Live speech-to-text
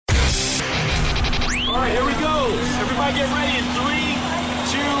Everybody get ready in 3,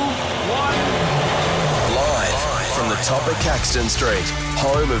 2, 1. Live from the top of Caxton Street,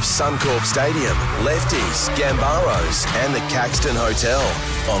 home of Suncorp Stadium, Lefties, Gambaros and the Caxton Hotel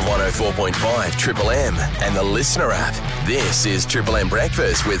on 104.5 Triple M and the Listener app. This is Triple M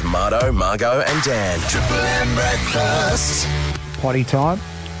Breakfast with Marto, Margot and Dan. Triple M Breakfast. Potty time.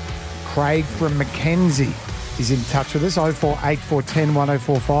 Craig from Mackenzie is in touch with us. 048410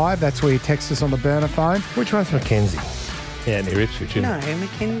 1045. That's where you text us on the burner phone. Which one's Mackenzie? Yeah, near Ipswich, isn't No, it?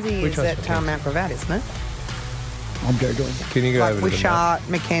 Mackenzie Which is one's at Mackenzie? Mount Gravatt, isn't it? I'm Googling. Can you go Like over to the map? Wishart,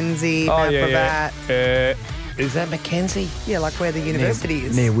 Mackenzie, Oh, Mount yeah, Gravatt. yeah. Is that Mackenzie? Yeah, like where the university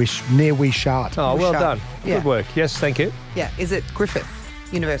is. Near Wishart. Oh, well Wishart. done. Yeah. Good work. Yes, thank you. Yeah, is it Griffith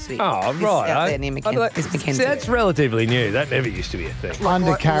University? Oh, Is right. out there near Mackenzie. Is Mackenzie. That's relatively new. That never used to be a thing. Under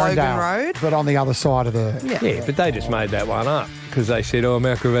Logan Carindale, Road? but on the other side of the... Yeah, but they just made that one up because they said, oh,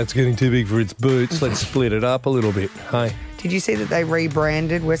 Mount Gravatt's getting too big for its boots. Let's split it up a little bit. Hey, Did you see that they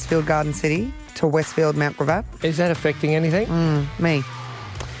rebranded Westfield Garden City to Westfield Mount Gravatt? is that affecting anything? Me.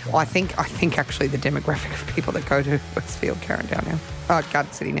 Well, I think actually the demographic of people that go to Westfield Carindale now.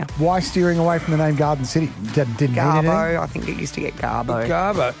 Garden City now. Why steering away from the name Garden City? Didn't mean anything? Garbo. I think it used to get Garbo.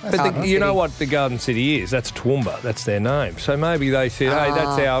 Garbo. But Garden you know City. what the Garden City is? That's Toowoomba. That's their name. So maybe they said,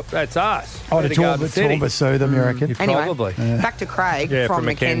 hey, that's us. Oh, We're the the Garden City. Toowoomba sue them, you reckon? Anyway, Probably. back to Craig Yeah, from from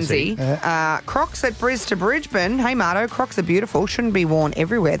Mackenzie. Mackenzie. Crocs at Bris to Brisbane. Hey, Marto, Crocs are beautiful. Shouldn't be worn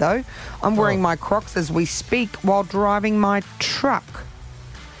everywhere, though. I'm wearing my Crocs as we speak while driving my truck.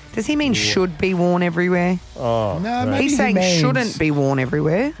 Does he mean should be worn everywhere? Oh, No, maybe He's he saying means- shouldn't be worn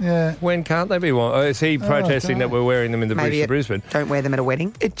everywhere. Yeah. when can't they be worn? Is he protesting that we're wearing them in the bridge to Brisbane? Don't wear them at a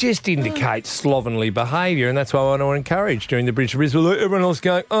wedding. It just indicates slovenly behaviour, and that's why I want to encourage during the bridge to Brisbane. Look, everyone else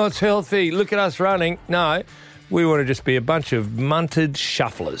going, oh, it's healthy. Look at us running. No, we want to just be a bunch of munted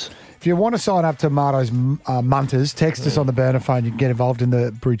shufflers. If you want to sign up to Marto's Munters, text us on the burner phone. You can get involved in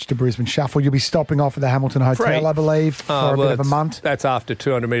the Bridge to Brisbane Shuffle. You'll be stopping off at the Hamilton Hotel, Free. I believe, for a bit of a month. That's after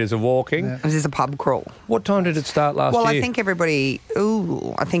 200 metres of walking. This is a pub crawl. What time did it start last Well, year? I think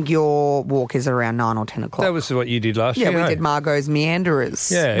I think your walk is around 9 or 10 o'clock. that was what you did last yeah, year. we hey? did Margot's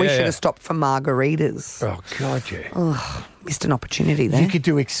Meanderers. Yeah, we yeah, should yeah. have stopped for margaritas. Oh, God, yeah. Missed an opportunity there. You could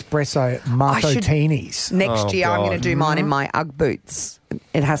do espresso martinis. Next Oh, year, I'm God. going to do mine in my Ugg boots.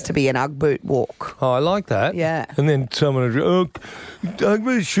 It has to be an Ugg boot walk. Oh, I like that. Yeah. And then someone would go,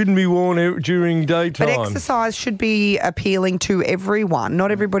 Ugg shouldn't be worn during daytime. But exercise should be appealing to everyone.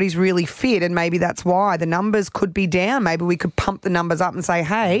 Not everybody's really fit, and maybe that's why the numbers could be down. Maybe we could pump the numbers up and say,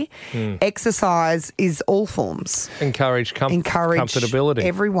 hey, exercise is all forms. Encourage comfortability.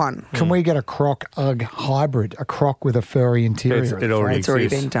 everyone. Can we get a Croc Ugg hybrid, a Croc with a furry interior? It already It's already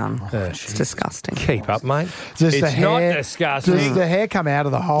exists. been done. It's disgusting. Keep up, mate. Does it's the hair, not disgusting. Does the hair come out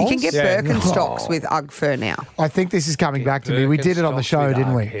of the holes? You can get Yeah. Birkenstocks No. with Ugg fur now. I think this is coming back to me. We did it on the Birkenstocks show, with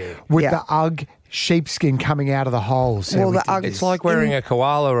didn't Ugg we? hair. With Yeah. the Ugg sheepskin coming out of the holes. Well, we the did Ugg- this. It's like wearing a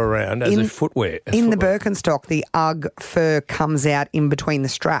koala around as In- a footwear. In the Birkenstock, the Ugg fur comes out in between the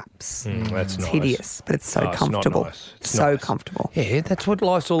straps. That's It's nice. hideous, but it's so Oh, it's not comfortable. nice. It's So nice. comfortable. Yeah, that's what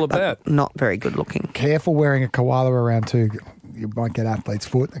life's all about. Not very good looking. Careful wearing a koala around too. You might get athlete's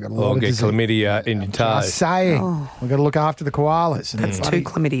foot. They've got a lot Or of get disease. chlamydia in your I'm toes. saying we've got to look after the koalas. And That's they're two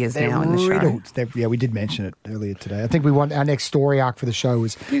chlamydias they're now in the show. riddled. Yeah, we did mention it earlier today. I think we want our next story arc for the show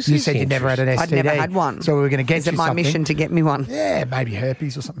was This you is said you never had an STD. I'd never had one. So we were going to get Is you it my something. mission to get me one? Yeah, maybe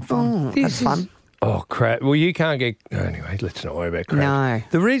herpes or something fun. That's fun. Oh, crap. Well, you can't get... Anyway, let's not worry about crabs. No.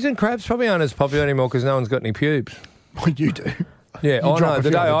 The reason crabs probably aren't as popular anymore because no one's got any pubes. Well, you do. Yeah, You I drop know. a The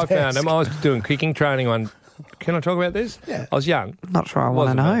few day on the I found desk. them, I was doing kicking training one... Can I talk about this? Yeah. I was young. Not sure I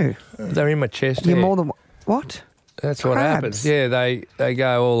want to Wasn't know. They're in my chest. You're hair. more than what? That's what crabs. happens. Yeah, they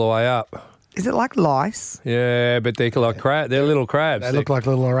go all the way up. Is it like lice? Yeah, but they're like crab. They're little crabs. They look like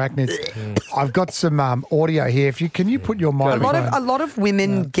little arachnids. I've got some audio here. Can you put your A microphone? lot of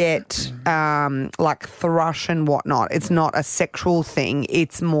women get like thrush and whatnot. It's not a sexual thing.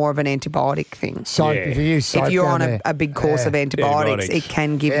 It's more of an antibiotic thing. soap. Yeah. If you use soap If you're down on there. a big course of antibiotics, Antibiotics. it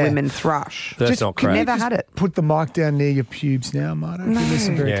can give Yeah. women thrush. That's Just- not can you crabs. Never had it. Put the mic down near your pubes now, Marto. If you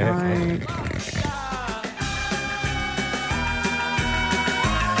listen very carefully. Yeah.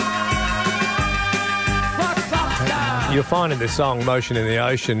 You'll find in the song "Motion in the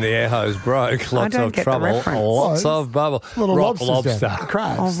Ocean," the air hose broke. Lots don't of get the trouble. reference. Lots Oh, of bubble. Little Rock lobsters down lobster. there.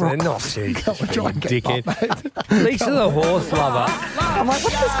 Crabs. They're not Jesus, Come on, try and get dickhead. Lisa the horse lover. I'm like,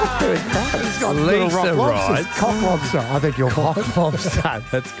 what's this got to do with crabs? Lisa lobsters. writes. Cock lobster. I think you're fine. Cock lobster.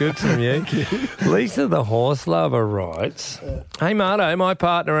 That's good from you. Lisa the horse lover writes, "Hey Marto, my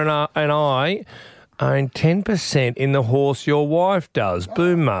partner and I own 10% in the horse your wife does,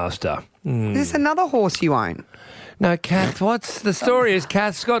 Boommaster. There's another horse you own. No, Kath, what's the story is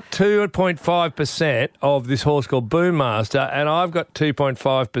Kath's got 2.5% of this horse called Boommaster, and I've got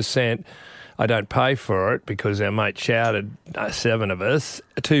 2.5%. I don't pay for it because our mate shouted, 7 of us,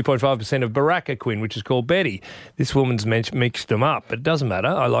 2.5% of Baraka Quinn, which is called Betty. This woman's mixed them up, but it doesn't matter.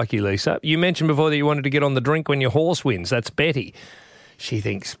 I like you, Lisa. You mentioned before that you wanted to get on the drink when your horse wins. That's Betty. She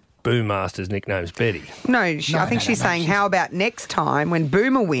thinks Boommaster's nickname's Betty. No, I think she's saying, how about next time when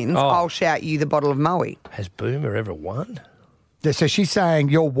Boomer wins, I'll shout you the bottle of Moe. Has Boomer ever won? So she's saying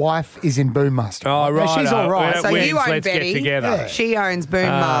your wife is in Boommaster. Oh, right. She's all right. So you own let's Betty. get together. Yeah. She owns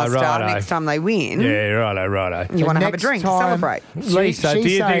Boommaster righto. next time they win. Yeah, righto. You want to have a next drink, time- celebrate. Lisa, do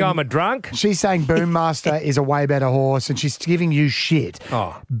she's you think saying- I'm a drunk? She's saying Boommaster is a way better horse and she's giving you shit.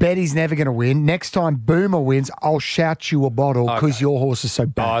 Oh. Betty's never going to win. Next time Boomer wins, I'll shout you a bottle because your horse is so Oh,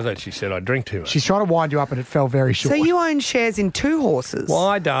 bad. I thought she said I drink too much. She's trying to wind you up and it fell very short. So you own shares in 2 horses. Well,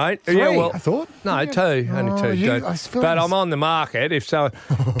 I don't. Three, Yeah, well, I thought. No, 2. Only 2. you- Don't- I feel but like- I'm on the market. If so,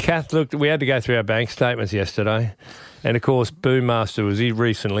 Kath looked. We had to go through our bank statements yesterday, and of course, Boommaster was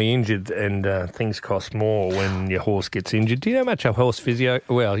recently injured, and things cost more when your horse gets injured. Do you know how much a horse physio?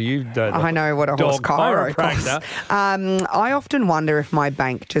 Well, you don't. I know what a horse dog chiro chiropractor. costs. I often wonder if my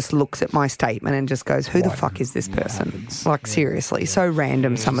bank just looks at my statement and just goes, who the fuck is this person? Like, seriously, so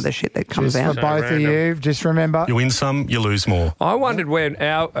random some of the shit that comes Just out. for both random. of you, just remember. You win some, you lose more. I wondered when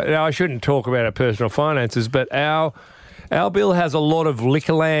now I shouldn't talk about our personal finances, but our bill has a lot of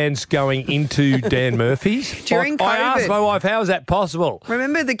Liquorlands going into Dan Murphy's. During I asked COVID. my wife, how is that possible?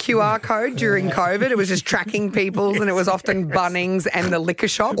 Remember the QR code during COVID? It was just tracking people's and it was often Bunnings and the liquor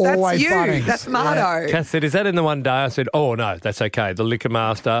shop. That's Always you. Bunnings. That's Marto. Kath said, is that in the one day? I said, oh, no, that's okay. The Liquor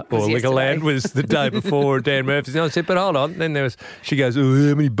Master or Was Liquorland yesterday. was the day before Dan Murphy's. And I said, but hold on. Then she goes, oh,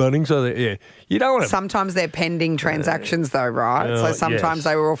 how many Bunnings are there? Yeah. You don't want to... Sometimes they're pending transactions though, right? So sometimes yes.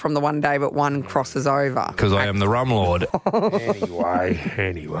 they were all from the one day, but one crosses over. Because I am the rum lord.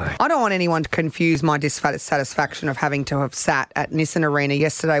 Anyway. I don't want anyone to confuse my dissatisfaction of having to have sat at Nissan Arena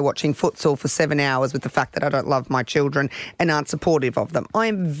yesterday watching futsal for 7 hours with the fact that I don't love my children and aren't supportive of them. I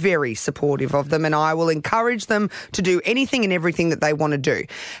am very supportive of them and I will encourage them to do anything and everything that they want to do.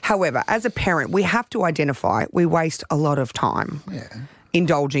 However, as a parent, we have to identify we waste a lot of time. Yeah.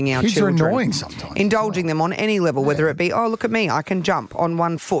 Indulging our Kids are children. annoying sometimes. Indulging them on any level, whether it be, oh, look at me, I can jump on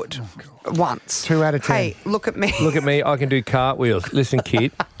 1 foot once. 2 out of 10. Hey, look at me. Look at me. I can do cartwheels. Listen,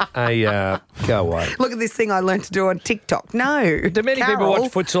 kid. Go away. Look at this thing I learned to do on TikTok. No. Do many people Carol.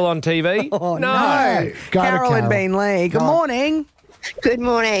 watch futsal on TV? Oh, no. Go to Carol and Carol. Bean Lee. Good morning. Good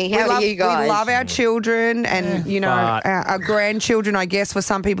morning. How are you guys? We love our children and, you know, But- our grandchildren, I guess, for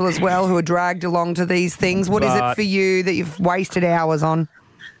some people as well who are dragged along to these things. What is it But- for you that you've wasted hours on?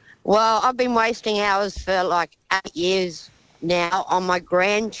 Well, I've been wasting hours for like 8 years now on my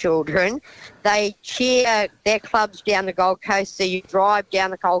grandchildren. They cheer their clubs down the Gold Coast, so you drive down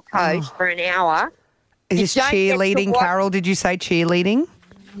the Gold Coast for an hour. Is You this don't get to cheerleading, watch- Carol? Did you say cheerleading?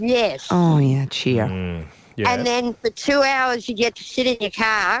 Yes. Oh, yeah, cheer. Yeah. And then for 2 hours you get to sit in your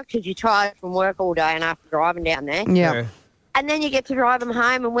car because you're tired from work all day and after driving down there. Yeah. And then you get to drive them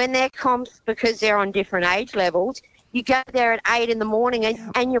home, and when they're comps, because they're on different age levels, you go there at 8 in the morning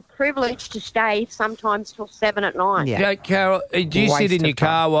and you're privileged to stay sometimes till 7 at night. Yeah. Yeah, Carol, do you sit Waste in of your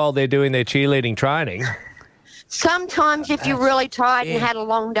car while they're doing their cheerleading training? Sometimes if you're really tired and had a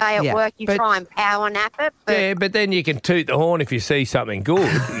long day at Yeah, work, you but- try and power nap it. But Yeah, but then you can toot the horn if you see something good,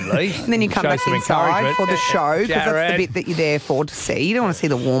 at least. And then you come Show back some inside encouragement. for the show because that's the Jared. bit that you're there for to see. You don't want to see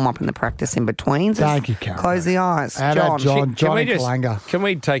the warm-up and the practice in between. So Thank just you, Carol. Close the eyes. How about John Can we and Kalanga? Can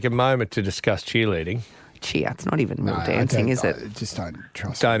we take a moment to discuss cheerleading? Cheer. It's not even real No, dancing, is it? I just don't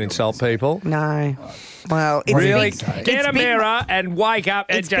trust Don't insult people. No. Well, it's Really? big. Get it's a big mirror and wake up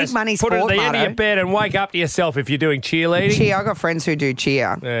and it's big just money put it at sport, the end of your Marto. bed and wake up to yourself if you're doing cheerleading. Cheer. I got friends who do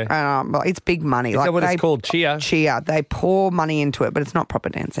cheer. Yeah. Well, it's big money. Is that what they it's called, cheer? Cheer. They pour money into it, but it's not proper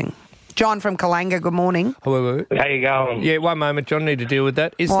dancing. John from Kalanga, good morning. Wait. How you going? Yeah, one moment, John. Need to deal with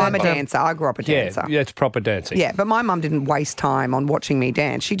that. Is Well, that I'm a dancer. I grew up a dancer. Yeah, it's proper dancing. Yeah, but my mum didn't waste time on watching me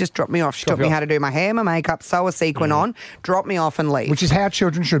dance. She just dropped me off. She taught me how to do my hair, my makeup, sew a sequin on, drop me off and leave. Which is how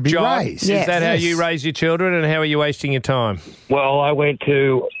children should be John, raised. Yeah. is that how Yes. you raise your children, and how are you wasting your time? Well,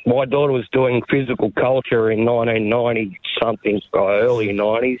 my daughter was doing physical culture in 1990 something, early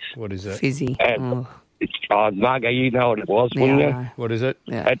 90s. What is that? Fizzy. And Margo, you know what it was, Yeah, wouldn't I you? know. What is it?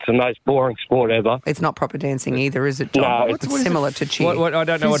 Yeah. That's the most boring sport ever. It's not proper dancing either, is it, John? No. It's What is similar it? to cheer. What I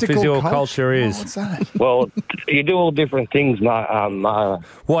don't know what physical culture is. Oh, what's that? Well, you do all different things,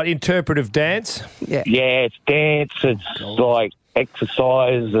 What interpretive dance? Yeah. yeah, it's dance, it's like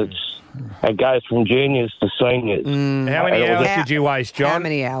exercise, it's It goes from juniors to seniors. How many hours did you waste, John? How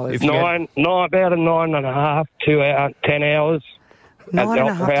many hours? If you had- About a 9.5, 2 hours, 10 hours. At the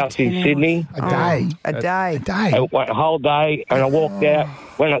 9.5 Opera to House 10 in hours. Sydney. A day. A day. A day. I went a whole day, and I walked out.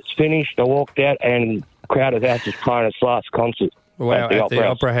 When it's finished, I walked out, and Crowded House is playing its last concert Wow, at the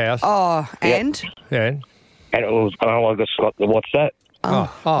Opera House. Oh, and? Yeah. And it was, I just got to watch that. Oh,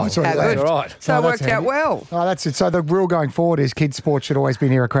 so How that's good. all right. So it Oh, worked that's out handy. well. Oh, that's it. So the rule going forward is kids' sports should always be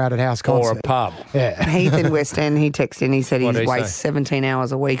near a Crowded House concert. Or a pub. Yeah. Heath in West End, he texted in, he said he What'd he wastes say? 17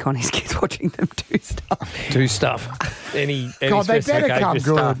 hours a week on his kids watching them do stuff. Do stuff. Any God, they better come specifications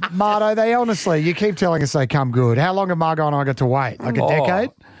good. stuff? Marto, they honestly, you keep telling us they come good. How long have Margot and I got to wait? Like a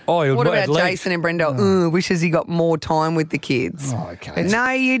decade? Oh, What at about least. Jason and Brendel? Wishes he got more time with the kids. Oh, okay.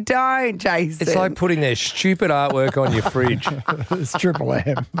 No, you don't, Jason. It's like putting their stupid artwork on your fridge. It's Triple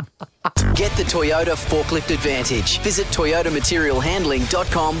M. Get the Toyota forklift advantage. Visit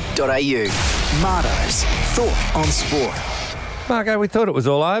toyotaMaterialHandling.com.au. Marto's Thought on Sport. Marco, we thought it was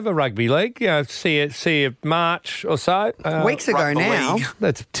all over rugby league. See you March or so. Weeks ago now.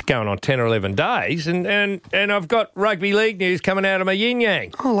 That's going on 10 or 11 days. And I've got rugby league news coming out of my yin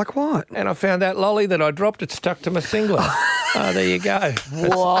yang. Oh, like what? And I found that lolly that I dropped. It stuck to my singlet. There you go.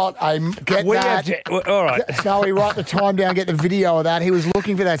 What? Get that. All right. Scully, write the time down, get the video of that. He was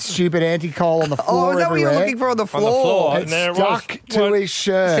looking for that stupid anti-coal on the floor. Oh, is that what you were everywhere. looking for on the floor? On the floor. It And there it stuck was. to What? his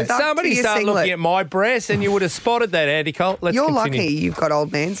shirt. Stuck to Somebody your start singlet. looking at my breasts and you would have spotted that anti-coal. Let's You're continue. lucky you've got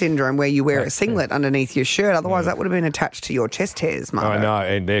old man syndrome where you wear a singlet underneath your shirt. Otherwise, that would have been attached to your chest hairs, Margo. I know,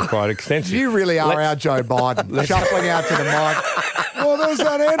 and they're quite extensive. You really are Let's- our Joe Biden, shuffling out to the mic. Well, there's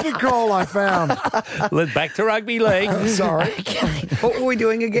that anti-coal I found. Let's back to rugby league. Sorry. What were we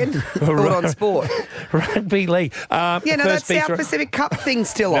doing again? Thought on sport. Rugby league. Yeah, no, First that's piece South of- Pacific Cup thing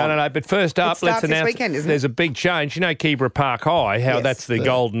still No, on. no. But first up, starts let's this announce weekend, isn't it? there's a big change. You know Kibra Park High, how Yes. that's the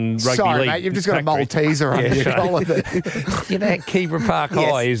golden rugby Sorry, league. mate, you've just got a factory. Malteser under your right. collar there. You know, Kibra Park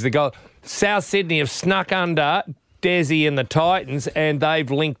Yes. High is the goal. South Sydney have snuck under Desi and the Titans, and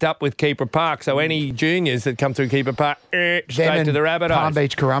they've linked up with Keeper Park. So any juniors that come through Keeper Park, Them straight to and the Rabbitohs. Palm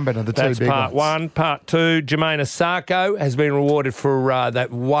Beach Currumbin are the two That's big part ones. one. Part two, Jermaine Asako has been rewarded for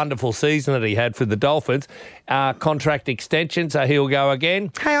that wonderful season that he had for the Dolphins. Contract extension, so he'll go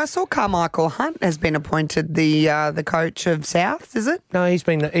again. Hey, I saw Carmichael Hunt has been appointed the coach of South, is it? No, he's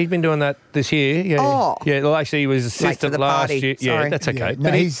been doing that this year. Yeah, Oh. yeah. Well, actually, he was to assistant the last party. year. Yeah, Sorry. that's okay. Yeah, no,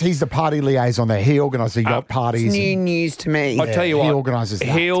 But he's the party liaison there. He organises the yacht parties. It's new and- news to me. I tell you he what, organises that.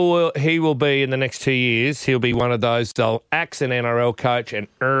 He will be in the next 2 years. He'll be one of those. They'll axe an NRL coach and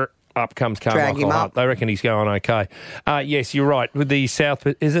up comes Carmichael him Hunt. up. They reckon he's going okay. Yes, you're right. With the South,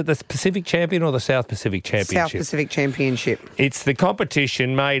 is it the Pacific Champion or the South Pacific Championship? South Pacific Championship. It's the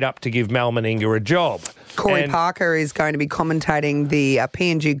competition made up to give Mal Meninga a job. Corey And Parker is going to be commentating the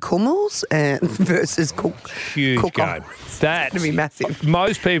PNG Kummels versus Cook. Huge Cook game. Islands. That's It's going to be massive.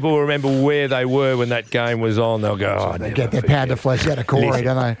 Most people remember where they were when that game was on. They'll go, oh, They get their pound of flesh out of Corey, Listen.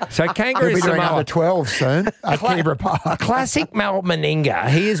 don't they? So He'll Kangaroo be doing Samoa. under 12 soon at Kibra Park. Classic Mal Meninga.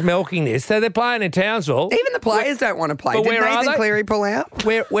 He is milking this. So they're playing in Townsville. Even the players don't want to play. But Did where are Nathan they? Cleary pull out?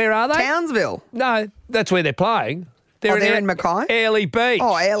 Where are they? Townsville. No, that's where they're playing. They're in Mackay? Airlie Beach.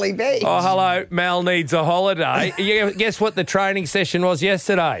 Oh, Airlie Beach. Oh, hello. Mal needs a holiday. Guess what the training session was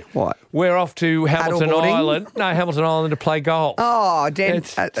yesterday? What? We're off to Hamilton Paddleboarding? Island. No, Hamilton Island to play golf. Oh, Dent,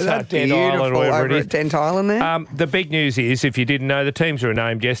 It's that's Dent beautiful Island, wherever over it is. at Dent Island there. The big news is, if you didn't know, the teams were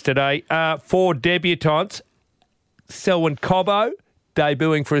named yesterday. 4 debutantes. Selwyn Cobbo,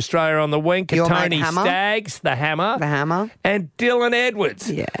 debuting for Australia on the wing. Your mate Tony Hammer. Staggs, the Hammer. The Hammer. And Dylan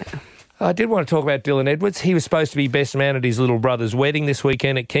Edwards. Yeah. I did want to talk about Dylan Edwards. He was supposed to be best man at his little brother's wedding this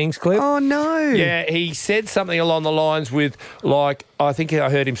weekend at Kingscliff. Oh, no. Yeah, he said something along the lines with, like, I think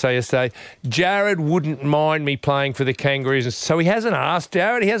I heard him say yesterday, Jared wouldn't mind me playing for the Kangaroos. So he hasn't asked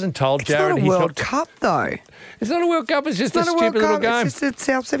Jared. He hasn't told It's Jared. not a He's World Cup, though. It's not a World Cup. It's just It's a not a World stupid little Cup. game. It's just a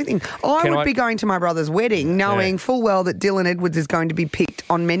South Pacific thing. I Can would I- be going to my brother's wedding knowing Yeah. full well that Dylan Edwards is going to be picked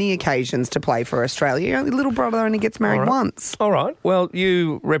on many occasions to play for Australia. Your little brother only gets married All right. once. All right. Well,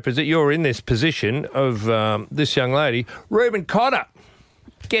 you're in this position of this young lady, Reuben Cotter,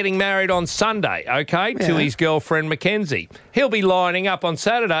 getting married on Sunday, okay, to Yeah. his girlfriend Mackenzie. He'll be lining up on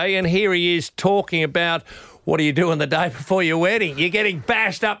Saturday, and here he is talking about, what are you doing the day before your wedding? You're getting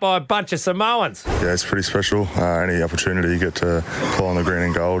bashed up by a bunch of Samoans. Yeah, it's pretty special. Any opportunity you get to pull on the green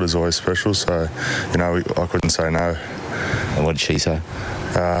and gold is always special. So, I couldn't say no. And what did she say?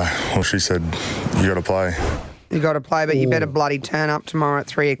 Well, she said, you got to play. You got to play, but you better bloody turn up tomorrow at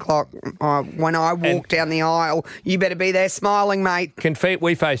 3 o'clock. When I walk down the aisle, you better be there smiling, mate.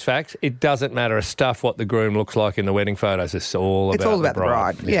 We face facts. It doesn't matter a stuff what the groom looks like in the wedding photos. It's all about the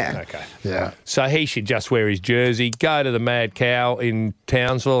bride. Yeah. Okay. Yeah. So he should just wear his jersey, go to the Mad Cow in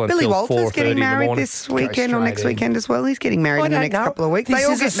Townsville Billy until 4:30 Walters getting in the married morning. this weekend or next weekend as well. He's getting married I in the don't next know. couple of weeks. This They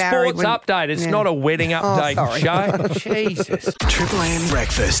all is get a married. sports update. It's not a wedding update show. Jesus. Triple M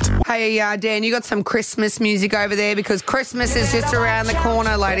breakfast. Hey, Dan, you got some Christmas music over there because Christmas is just around the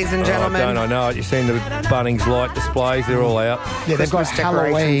corner, ladies and gentlemen. Don't I know it? You've seen the Bunnings light displays. They're all out. Yeah, they've got Christmas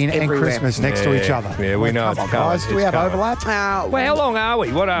decorations Halloween and everywhere. Christmas next to each other. Yeah, we know Come it's on, coming. guys. Do we have It's overlap? Well, how long are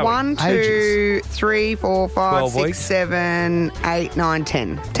we? What are 1, 2, 3, 4, 5, 12 6, weeks? 7, 8, 9,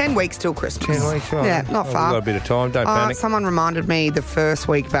 10. 10 weeks till Christmas. 10 weeks, right. Yeah, not We've far. got a bit of time. Don't panic. Someone reminded me the first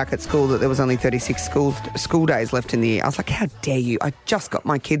week back at school that there was only 36 school days left in the year. I was like, how dare you? I just got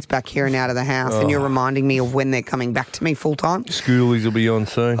my kids back here and out of the house and you're reminding me of when they're coming back to me full time. Schoolies will be on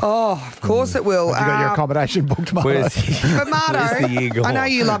soon. Oh, of course it will. Have you got your accommodation booked, Marto? Where's But Where's the year Marto, gone? I know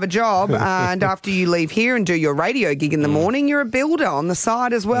you love a job, and after you leave here and do your radio gig in the morning, you're a builder on the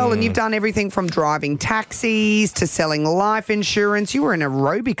side as well, and you've done everything from driving taxis to selling life insurance. You were an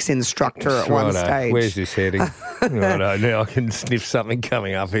aerobics instructor at one Righto. stage. Where's this heading? Righto. Now I can sniff something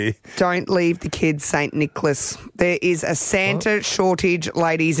coming up here. Don't leave the kids St. Nicholas. There is a Santa shortage,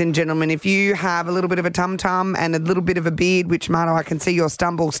 ladies and gentlemen. If you have a little bit of a tum-tum and a little bit of a beard, which, Marto, I can see your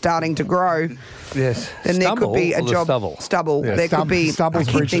stubble starting to grow, Yes. then there could be a job. Stubble. There could be. Stubble's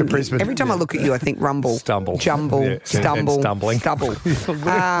I keep bridge to thinking- Brisbane. Every time I look at you, I think rumble, Stumble. jumble, Yeah. stumble, And stumbling. stubble.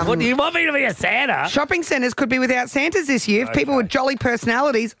 What do you want me to be, a Santa? Shopping centres could be without Santas this year. If people with jolly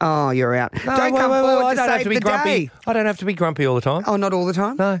personalities, you're out. Don't come forward I to don't have save to be the grumpy. day. I don't have to be grumpy all the time. Oh, not all the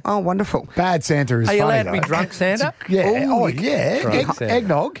time? No. Oh, wonderful. Bad Santa is Are you funny, allowed to be though. drunk Santa? Yeah. Oh, Yeah. Drunk Santa.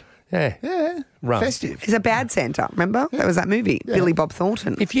 Eggnog. Yeah. Yeah. Rum. Festive. He's a bad Santa, remember? That was that movie, Billy Bob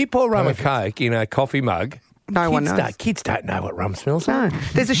Thornton. If you pour rum and coke in a coffee mug, No one knows. Kids don't know what rum smells No, like.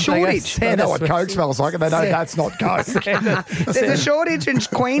 there's a shortage. They know what Coke smells like, and they know that's not Coke. There's a shortage in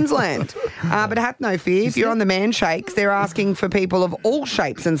Queensland. But have no fear. If you're on the man shakes, they're asking for people of all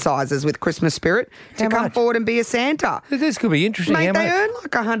shapes and sizes with Christmas spirit to How come much? forward and be a Santa. This could be interesting. Mate, How they much? earn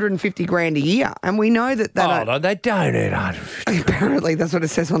like 150 grand a year. And we know that they Oh, don't. no, they don't earn 150. Apparently, that's what it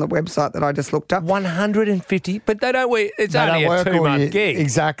says on the website that I just looked up. 150, but they don't. It's They only don't a work all 2-month year. gig.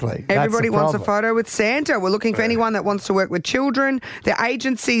 Exactly. Everybody That's the wants a problem. photo with Santa. We're looking for anyone that wants to work with children. The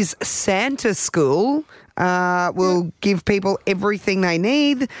agency's Santa School will give people everything they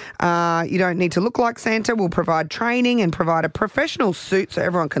need. You don't need to look like Santa. We'll provide training and provide a professional suit so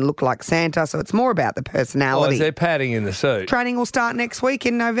everyone can look like Santa. So it's more about the Oh, personality. is there padding in the suit? Training will start next week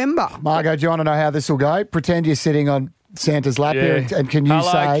in November. Margot, do you want to know how this will go? Pretend you're sitting on Santa's lap here, and can you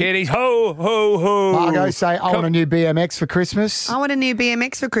Hello, say, kiddies. Ho, ho, ho. Margot, say, I want a new BMX for Christmas? I want a new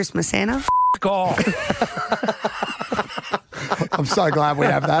BMX for Christmas, Santa. F*** off. I'm so glad we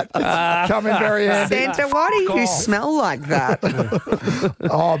have that. It's coming very handy. Santa, why do you smell like that?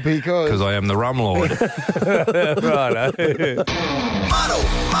 Oh, because I am the rum lord. Right. Marto,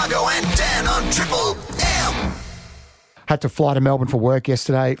 Margo and Dan on Triple M. had to fly to Melbourne for work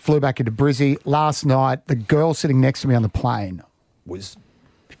yesterday, flew back into Brizzy. Last night, the girl sitting next to me on the plane was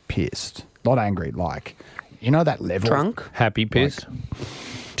pissed. Not angry, like, you know that level? Drunk? Happy piss.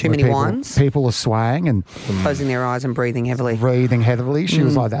 Too many wines? People are swaying and Closing their eyes and breathing heavily. breathing heavily. She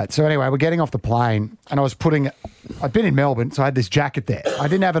was like that. So anyway, we're getting off the plane and I'd been in Melbourne, so I had this jacket there. I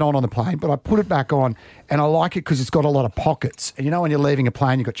didn't have it on the plane, but I put it back on and I like it because it's got a lot of pockets. And you know when you're leaving a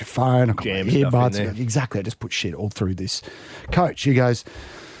plane, you've got your phone, I've got Jam my stuff in earbuds. there. Exactly. I just put shit all through this coat. She goes,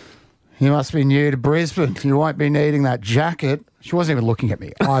 you must be new to Brisbane. You won't be needing that jacket. She wasn't even looking at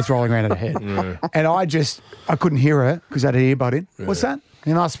me, eyes rolling around in her head. And I couldn't hear her because I had an earbud in. Yeah. What's that?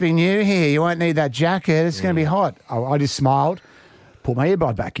 You must be new here. You won't need that jacket. It's going to be hot. I just smiled, put my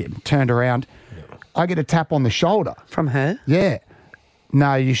earbud back in, turned around. I get a tap on the shoulder. From her? Yeah.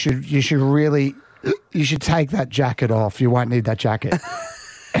 No, you should take that jacket off. You won't need that jacket.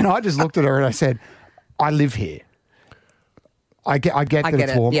 And I just looked at her and I said, I live here. I get that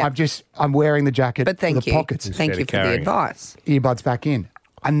it's warm. yeah. I'm wearing the jacket But thank for the you. pockets. Thank you for the carrying it. advice. Earbuds back in.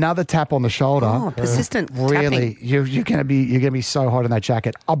 Another tap on the shoulder. Oh, persistent Really, tapping. you're gonna be so hot in that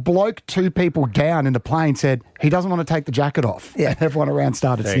jacket. A bloke 2 people down in the plane said he doesn't want to take the jacket off. Yeah. And everyone around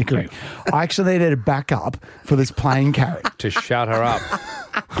started Thank snickering. I actually needed a backup for this plane carry. To shut her up.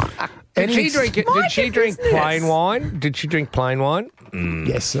 Did Any she drink? Did she drink plain wine? Did she drink plain wine?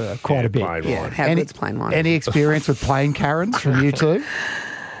 Yes, quite a bit. Plain Yeah, wine. how good's plain wine? Any experience with plane Karens from you two?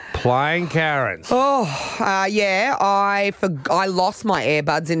 Playing Karens. Yeah, I lost my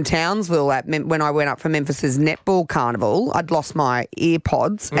earbuds in Townsville when I went up for Memphis's netball carnival. I'd lost my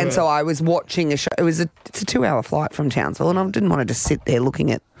earpods, and so I was watching a show. It's a 2-hour flight from Townsville, and I didn't want to just sit there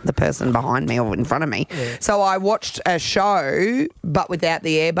looking at the person behind me or in front of me. Yeah. So I watched a show, but without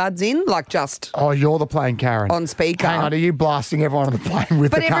the earbuds in, like just... Oh, you're the playing Karen. On speaker. Hang on, are you blasting everyone on the plane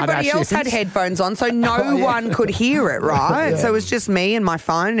with the Kardashians? But everybody else had headphones on, so no one could hear it, right? So it was just me and my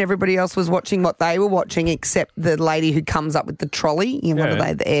phone, and everybody else was watching what they were watching, except the lady who comes up with the trolley. You know, what are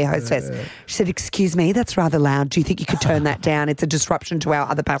they? The air hostess. She said, "Excuse me, that's rather loud. Do you think you could turn that down? It's a disruption to our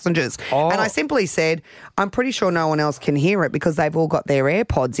other passengers." And I simply said, "I'm pretty sure no one else can hear it because they've all got their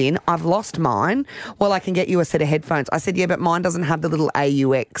AirPods in. I've lost mine. Well, I can get you a set of headphones." I said, "Yeah, but mine doesn't have the little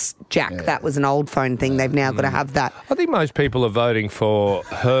AUX jack. That was an old phone thing. They've now got to have that." I think most people are voting for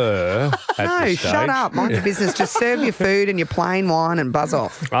her at No, this stage. shut up. Mind your business. Just serve your food and your plain wine and buzz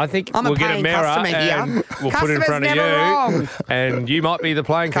off. I think I'm we'll a get a paying mirror customer here. and we'll put it in Customer's front of never you, wrong. and you might be the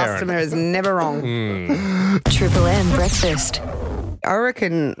playing Karen. Customer is never wrong. Triple M breakfast. I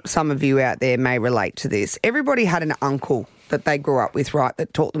reckon some of you out there may relate to this. Everybody had an uncle that they grew up with, right,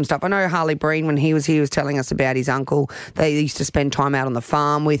 that taught them stuff. I know Harley Breen, when he was here, was telling us about his uncle. They used to spend time out on the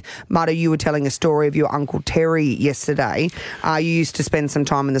farm with. Mudder, you were telling a story of your Uncle Terry yesterday. You used to spend some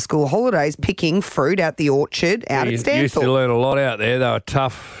time in the school holidays picking fruit out the orchard out at Stanthorpe. You used to learn a lot out there. They were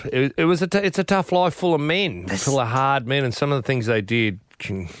tough. It's a tough life full of men, full of hard men, and some of the things they did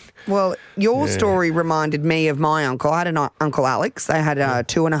can... Well, your story reminded me of my uncle. I had an Uncle Alex. They had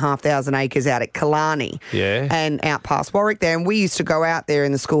 2,500 acres out at Killarney and out past Warwick there. And we used to go out there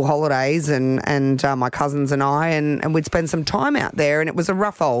in the school holidays and my cousins and I, and we'd spend some time out there. And it was a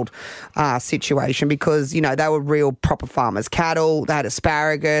rough old situation because, you know, they were real proper farmers. Cattle, they had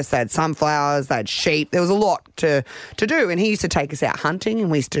asparagus, they had sunflowers, they had sheep. There was a lot to do. And he used to take us out hunting, and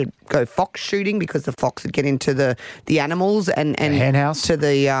we used to go fox shooting because the fox would get into the animals and hen house.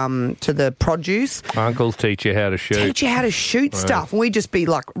 To the produce. Uncles teach you how to shoot. Teach you how to shoot stuff. And we'd just be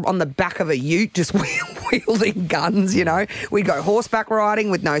like on the back of a ute just wielding guns, you know. We'd go horseback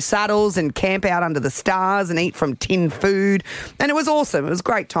riding with no saddles and camp out under the stars and eat from tin food. And it was awesome. It was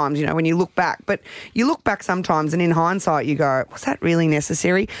great times, you know, when you look back. But you look back sometimes and in hindsight you go, was that really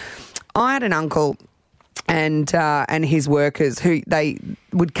necessary? I had an uncle and his workers who they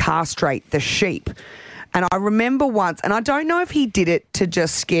would castrate the sheep. And I remember once, and I don't know if he did it to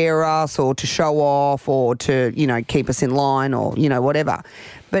just scare us or to show off or to, you know, keep us in line or, you know, whatever.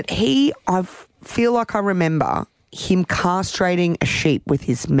 But I feel like I remember him castrating a sheep with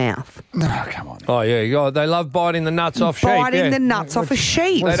his mouth. Oh, come on. Oh, yeah. They love biting the nuts off sheep. Biting the nuts off a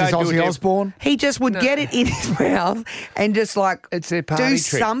sheep. What's this, Ozzy Osbourne? He just would get it in his mouth and just like it's their party do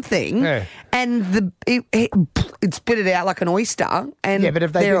trick. Something. Yeah. And it spit it out like an oyster. And yeah, but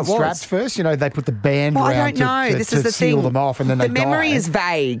if they've been strapped first, you know, they put the band around I don't know. to seal them off and then they die. The memory is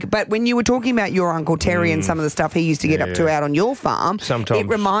vague, but when you were talking about your Uncle Terry and some of the stuff he used to get up to out on your farm, it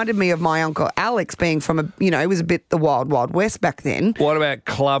reminded me of my Uncle Alex being from he was a bit the wild, wild west back then. What about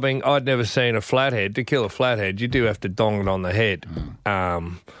clubbing? I'd never seen a flathead. To kill a flathead, you do have to dong it on the head.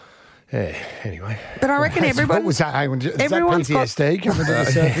 Yeah, anyway. But I reckon everyone... What was that? Everyone's PTSD coming to the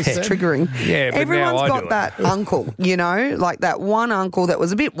surface? It's triggering. Yeah, but everyone's now got that uncle, you know, like that one uncle that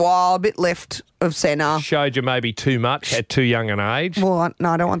was a bit wild, a bit left of centre. Showed you maybe too much at too young an age. Well,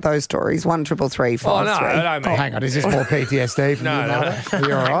 no, I don't want those stories. 1-333-5. Oh, no, I don't mean... hang on, is this more PTSD from your mother? Are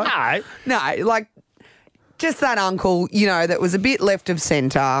you all right? No, like... Just that uncle, you know, that was a bit left of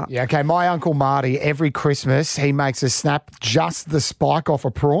centre. Yeah, okay. My Uncle Marty, every Christmas, he makes us snap just the spike off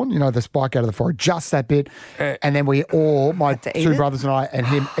a prawn, you know, the spike out of the forehead, just that bit. And then we all, my two brothers and I and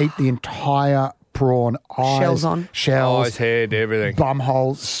him, eat the entire prawn. Shells on. Shells. Eyes, head, everything. Bum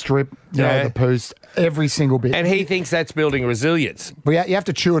hole, strip, you know, the poos. Every single bit. And he thinks that's building resilience. But you have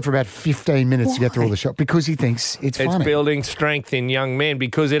to chew it for about 15 minutes to get through all the shot because he thinks it's funny. It's building strength in young men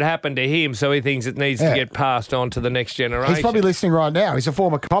because it happened to him, so he thinks it needs to get passed on to the next generation. He's probably listening right now. He's a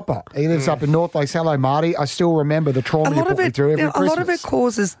former copper. He lives up in North Lakes. Hello, Marty. I still remember the trauma you put me through every Christmas. A lot of it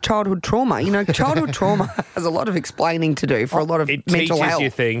causes childhood trauma. You know, childhood trauma has a lot of explaining to do for a lot of mental health. It teaches you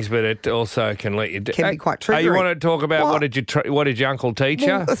things, but it also can let you... Can be quite triggering. You want to talk about what did your uncle teach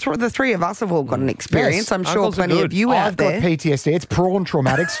you? The three of us have all got an experience. Yes. I'm sure plenty of you out there. I've got PTSD. It's prawn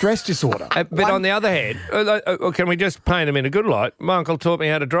traumatic stress disorder. But on the other hand, can we just paint him in a good light? My uncle taught me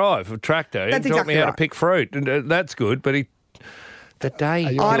how to drive a tractor. He taught me how to pick fruit. And that's good, but he The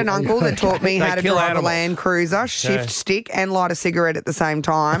day. I had an uncle that taught me They how to kill drive animals. a Land Cruiser, shift stick, and light a cigarette at the same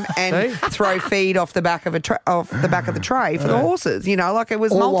time, and throw feed off the back of the tray for the horses. You know, like it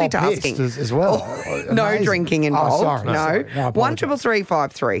was All while multitasking pissed as well. No Amazing. drinking involved. Oh, sorry. No. I apologise.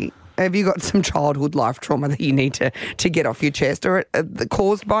 13353. Have you got some childhood life trauma that you need to get off your chest, or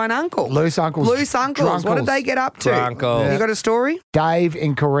caused by an uncle? Loose uncles. Loose uncles. What did drunkles. they get up to? Drunkles. You got a story? Dave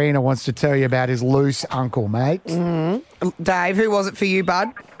in Carina wants to tell you about his loose uncle, mate. Dave, who was it for you, bud?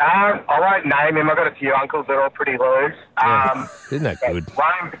 I won't name him. I've got a few uncles that are all pretty loose. Isn't that good?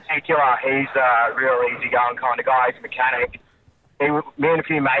 One in particular, he's a real easygoing kind of guy. He's a mechanic. Me and a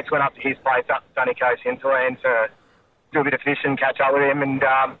few mates went up to his place up Sunny Coast Hinterland to do a bit of fishing, catch up with him, and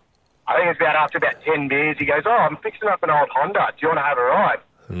I think it was after about 10 beers, he goes, I'm fixing up an old Honda. Do you want to have a ride?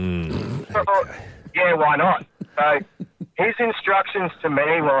 So I thought, yeah, why not? So his instructions to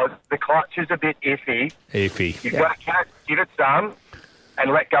me was the clutch is a bit iffy. You've got to give it some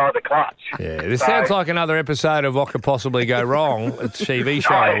and let go of the clutch. Yeah, this sounds like another episode of What Could Possibly Go Wrong. It's a TV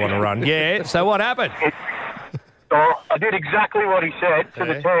show I want to run. Yeah, so what happened? So I did exactly what he said to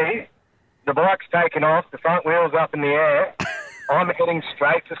the T. The bike's taken off, the front wheel's up in the air. I'm heading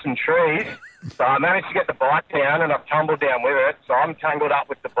straight for some trees. So I managed to get the bike down and I've tumbled down with it. So I'm tangled up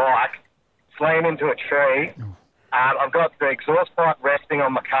with the bike, slammed into a tree. I've got the exhaust pipe resting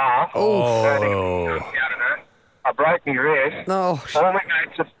on my car. I broke my wrist. All my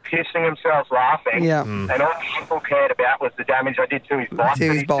mates are pissing themselves laughing. Yeah. And all my uncle cared about was the damage I did to his bike.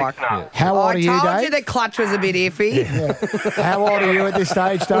 To his bike. How old are you, I told Dave? you the clutch was a bit iffy. How old are you at this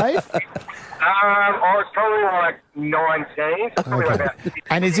stage, Dave? I was probably like 19. Probably about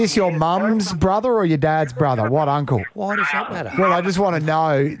And is this your mum's brother or your dad's brother? What uncle? Why does that matter? Well, I just want to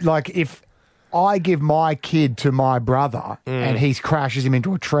know, like, if I give my kid to my brother and he crashes him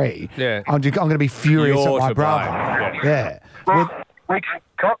into a tree, I'm going to be furious You're at my to brother. blame. Yeah. Well, we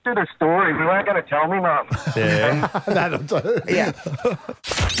copped it a story. We weren't going to tell me, Mum. Yeah. That'll do. Yeah.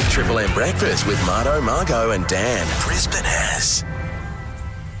 Triple M Breakfast with Marto, Margo and Dan. Brisbane has.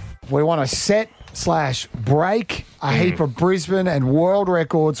 We want to set/break a heap of Brisbane and world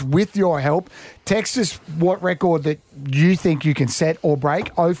records with your help. Text us what record that you think you can set or break.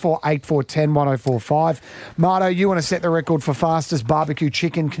 048410 1045. Marto, you want to set the record for fastest barbecue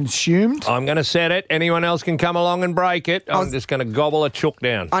chicken consumed? I'm going to set it. Anyone else can come along and break it. I'm just going to gobble a chook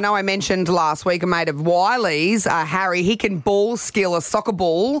down. I know I mentioned last week a mate of Wiley's, Harry, he can ball skill a soccer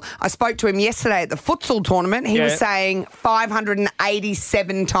ball. I spoke to him yesterday at the futsal tournament. He was saying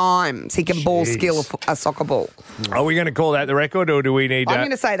 587 times he can ball skill a soccer ball. Are we going to call that the record or do we need I'm going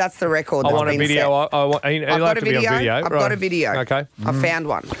to say that's the record. I want a that's been video. set. I've got a video. I've got a video. Okay. I found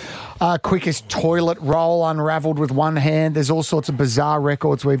one. Quickest toilet roll unravelled with one hand. There's all sorts of bizarre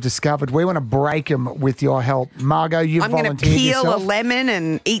records we've discovered. We want to break them with your help. Margo, you've I'm going to volunteered peel yourself. a lemon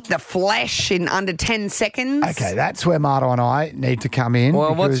and eat the flesh in under 10 seconds. Okay, that's where Marto and I need to come in.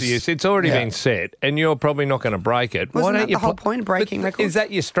 Well, what's because- the use? It's already been set, and you're probably not going to break it. Wasn't Why that don't you the whole point of breaking records? Is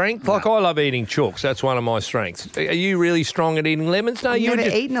that your strength? Like, I love eating chooks. That's one of my strengths. Are you really strong at eating lemons? No, I've you never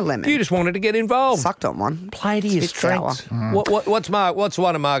eaten a lemon. You just wanted to get involved. Sucked on one. Play to your It's a bit sour. strengths. What's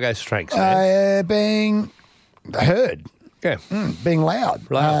one of Margot's strengths, man? Being heard. Yeah. Being loud.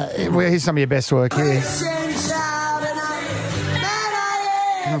 Well, here's some of your best work here.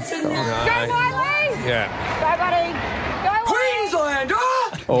 Queenslander!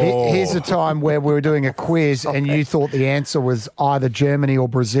 Here's a time where we were doing a quiz and you thought the answer was either Germany or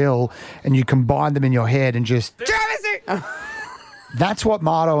Brazil and you combined them in your head and just... Germany! That's what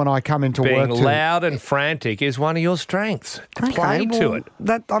Marto and I come into Being work to. loud and frantic is one of your strengths. Play to it.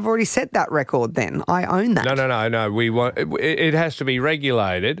 I've already set that record then. I own that. No. We want it has to be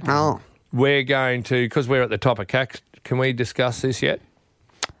regulated. Oh. We're going to, because we're at the top of can we discuss this yet?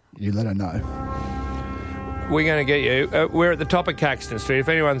 You let her know. We're going to get you. We're at the top of Caxton Street. If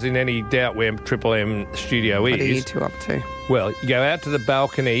anyone's in any doubt where Triple M studio is. What are you two up to? Well, you go out to the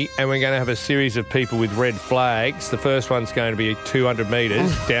balcony and we're going to have a series of people with red flags. The first one's going to be 200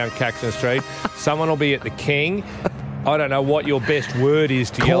 metres down Caxton Street. Someone will be at the King. I don't know what your best word is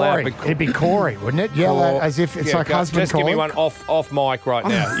to yell out. Corey. It'd be Corey, wouldn't it? Yell out as if it's like husband Just give me calling. one off mic right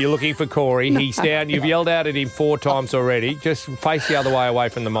now. You're looking for Corey. He's down. You've yelled out at him 4 times already. Just face the other way away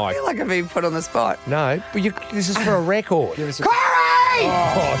from the mic. I feel like I've been put on the spot. No, but this is for a record. Corey!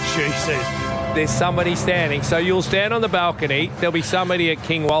 Oh, Jesus. There's somebody standing. So you'll stand on the balcony. There'll be somebody at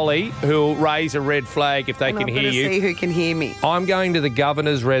King Wally who'll raise a red flag if they And can I'm hear gonna you. see who can hear me. I'm going to the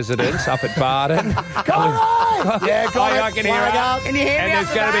governor's residence up at Barton. Yeah, got it. I can hear Flag it. up. Can you hear me And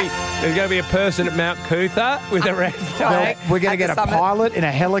up there's going to be a person at Mount Cootha with a red flag. We're going to At get the a summit. pilot in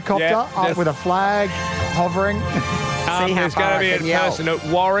a helicopter Yeah, up just- with a flag hovering. See how There's far going to I be a can yell. person at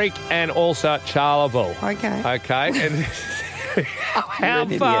Warwick and also at Charleville. Okay. Okay. And how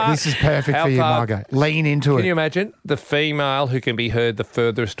far? This is perfect how for you, far- Margot. Lean into Can it. you imagine the female who can be heard the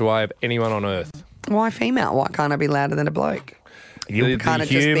furthest away of anyone on earth? Why female? Why can't I be louder than a bloke? The Can't it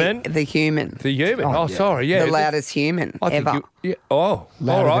human. just be the human? The human. Oh, sorry. Yeah. The loudest human I think ever. yeah. Oh,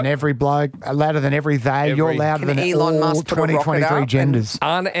 Louder all right. than every bloke, louder than every they. You're louder Can than Elon all Musk put a rocket up 2023 and- genders.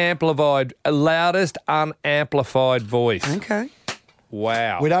 Unamplified, loudest unamplified voice. Okay.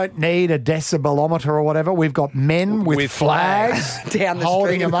 Wow. We don't need a decibelometer or whatever. We've got men with flags Down the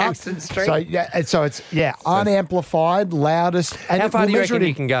holding street them of up. Caxton Street. So it's unamplified, loudest. And How far do you we'll measure reckon it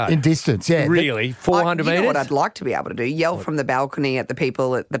you can go? in distance? Yeah, Really? 400 You know metres? what I'd like to be able to do? Yell from the balcony at the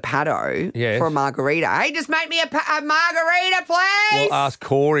people at the paddo Yes. for a margarita. Hey, just make me a margarita, please. Well, ask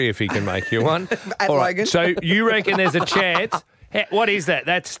Corey if he can make you one. At All right, Logan. so you reckon there's a chance? What is that?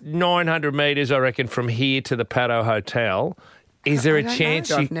 That's 900 metres, I reckon, from here to the Paddo Hotel. Is there a don't chance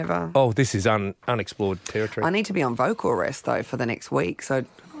know. you... I've never- Oh, this is unexplored territory. I need to be on vocal rest, though, for the next week, so I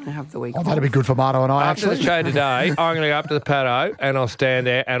don't have the week Oh, off. that'd be good for Marto and I, After actually. the show today, I'm going to go up to the Paddo and I'll stand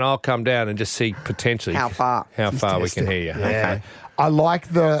there and I'll come down and just see potentially How far? we can hear you. Yeah. Okay. I like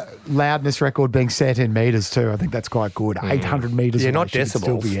the loudness record being set in metres too. I think that's quite good. 800 metres. Yeah, away, not she could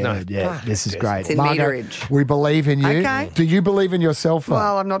still decibels. be No. heard. Yeah, Fuck, this is great. It's in Margot, meterage. we believe in you. Okay. Do you believe in yourself?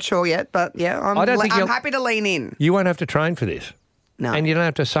 Well, I'm not sure yet, but yeah, I don't think I'm you'll- happy to lean in. You won't have to train for this. No. And you don't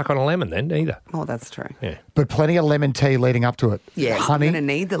have to suck on a lemon then either. Oh, that's true. Yeah. But plenty of lemon tea leading up to it. Yeah, honey. I'm going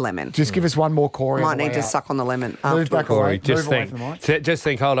to need the lemon. Just give us one more, Corey. Might on the need way to out. suck on the lemon Move afterwards. back away. Corey, just Move away think. from the mic. Just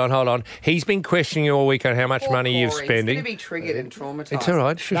think. Hold on. He's been questioning you all week on how much money you're Corey, spending. He's going to be triggered and traumatised. It's all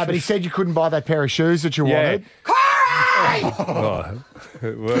right. Shush, No, but he shush. said you couldn't buy that pair of shoes that you Yeah. wanted. Oh,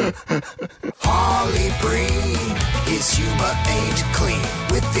 well, Harley Breen, his humour ain't clean.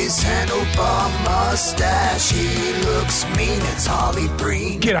 With his handlebar mustache, he looks mean. It's Harley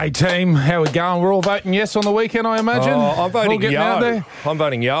Breen. G'day, team. How we going? We're all voting yes on the weekend, I imagine. Oh, I'm All voting getting out yo. there? I'm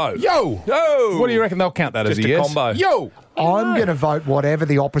voting yo. Yo! Yo! What do you reckon they'll count that Just as a a yes? combo. Yo! I'm going to vote whatever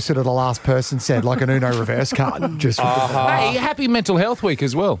the opposite of the last person said, like an Uno reverse card. Just for Hey, happy Mental Health Week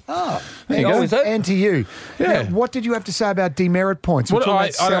as well. there you go. go. Is it? And to you. Yeah. Now, what did you have to say about demerit points? We're talking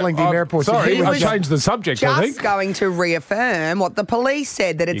about selling demerit points. Sorry, He I was changed the subject, I Just think. going to reaffirm what the police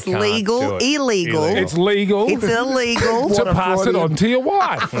said, that it's can't do legal, it. illegal. It's legal It's illegal. to pass it on to your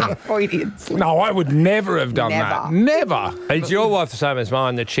wife. Freudian slip. No, I would never have done that. Never. Is your wife the same as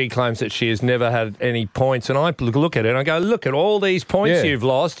mine that she claims that she has never had any points? And I look at it and I go, look at all these points Yeah. you've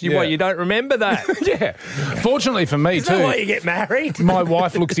lost. You, Yeah. What, you don't remember that? Yeah. Fortunately for me, Is that why too, you get married? my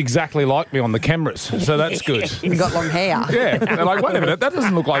wife looks exactly like me on the cameras, so that's good. You got long hair. Yeah. They're like, wait a minute, that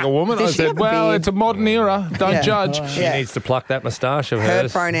doesn't look like a woman. Does I she said, have a well, beard? it's a modern era. Don't Yeah. judge. She Yeah. needs to pluck that moustache of Her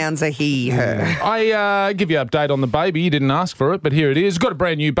hers. pronouns are he, her. I give you an update on the baby. You didn't ask for it, but here it is. Got a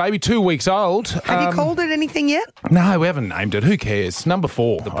brand new baby, 2 weeks old. Have you called it anything yet? No, we haven't named it. Who cares? Number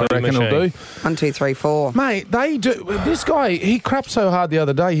 4, I reckon machine. it'll do. 1, 2, 3, 4. Mate, they do. This guy, he crapped so hard the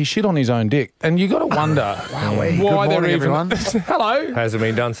other day, he shit on his own dick. And you got to wonder why Good they're morning, even. everyone. Hello. Hasn't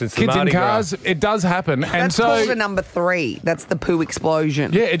been done since the Kids in Mardi Gras. cars, it does happen. And That's so. called a number 3. That's the poo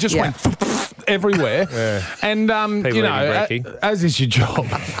explosion. Yeah, it just went everywhere. And, People you know, eating brekkie. as is your job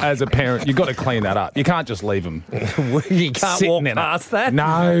as a parent, you've got to clean that up. You can't just leave them. You can't sitting walk in it. past that.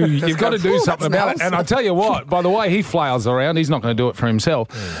 No, you've got to do "Ooh, something that about it. smells." And I tell you what, by the way he flails around, he's not going to do it for himself.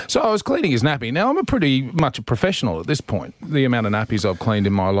 So I was cleaning his nappy. Now, I'm a pretty much a professional at this point, the amount of nappies I've cleaned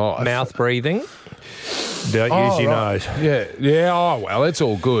in my life. Mouth breathing. Don't use your nose. Yeah. Oh, well, it's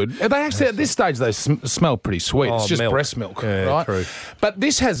all good. They actually, at this stage, they smell pretty sweet. Oh, it's just milk. breast milk, Yeah, right? true. But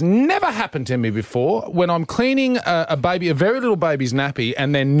this has never happened to me before when I'm cleaning a baby, a very little baby's nappy,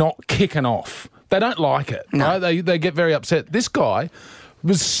 and they're not kicking off. They don't like it, right? They get very upset. This guy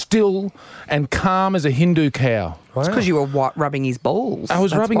was still and calm as a Hindu cow. It's because you were rubbing his balls. I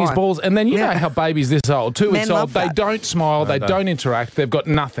was That's rubbing his why. balls, and then you know how babies this old, 2 weeks Men old, love they that. don't smile, they don't interact, they've got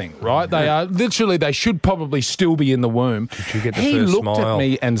nothing, right? They are literally, they should probably still be in the womb. Did you get the he first looked smile? at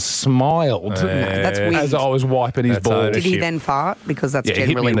me and smiled That's weird. as I was wiping his That's balls. Did he then fart? Because that's Yeah, he hit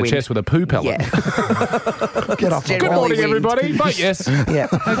generally me in the weird. chest with a poo pellet. Yeah. Get off my Good Generally morning, wind. everybody. Vote yes. Yeah.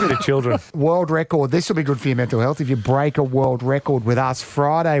 Go to children. World record. This will be good for your mental health if you break a world record with us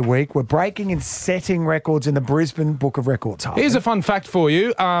Friday week. We're breaking and setting records in the Brisbane Brisbane Book of Records. Harley. Here's a fun fact for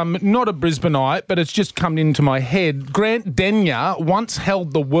you. Not a Brisbaneite, but it's just come into my head. Grant Denyer once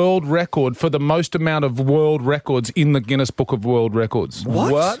held the world record for the most amount of world records in the Guinness Book of World Records.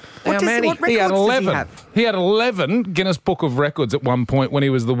 What? How many? What He had records does 11. he have? He had 11 Guinness Book of Records at one point when he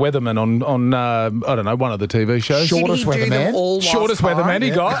was the weatherman on I don't know, one of the TV shows. Shortest Did he do them weatherman. all whilst Shortest high? weatherman he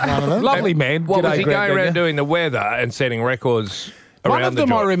got. one of them. Lovely man. What was G'day, he Grant going around Denyer. doing the weather and setting records One around of them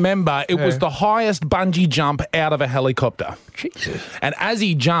the I joint? remember, it was the highest bungee jump out of a helicopter. Jesus. And as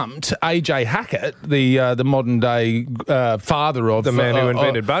he jumped, AJ Hackett, the modern day father of The man who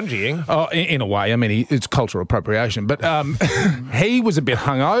invented bungeeing. in a way, I mean, it's cultural appropriation, but he was a bit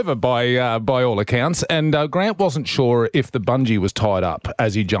hungover by all accounts, and Grant wasn't sure if the bungee was tied up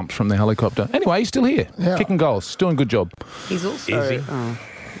as he jumped from the helicopter. Anyway, he's still here, kicking goals, doing a good job. He's also. Is he?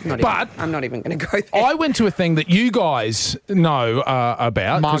 I'm not even going to go there. I went to a thing that you guys know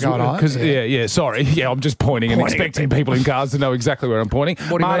about. Margo and I, Because sorry. Yeah, I'm just pointing and expecting people in cars to know exactly where I'm pointing.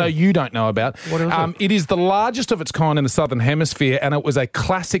 What do you Margo, mean? you don't know about. What is it? It is the largest of its kind in the Southern Hemisphere, and it was a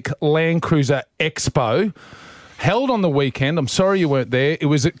classic Land Cruiser Expo. Held on the weekend. I'm sorry you weren't there. It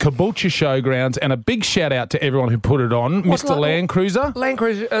was at Caboolture Showgrounds, and a big shout out to everyone who put it on. Mr. Land Cruiser. Land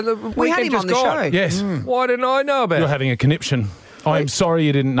Cruiser. We had him on the show. Yes. Why didn't I know about You're it? having a conniption. I'm sorry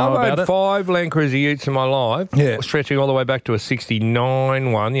you didn't know I've about had it. 5 Land Cruiser Utes in my life, stretching all the way back to a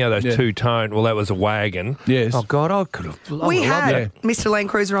 69 one, those two-tone. Well, that was a wagon. Yes. Oh, God, I could have loved We it. had Mr. Land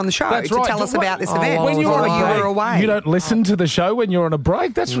Cruiser on the show That's to right. tell us What- about this Oh, event. when When you're on you a were break, away. you don't listen to the show when you're on a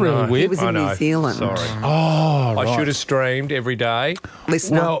break? That's really weird. It was in New Zealand. Sorry. Oh, I right. should have streamed every day.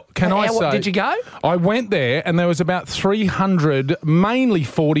 Listener. Well, can I say... Did you go? I went there and there was about 300, mainly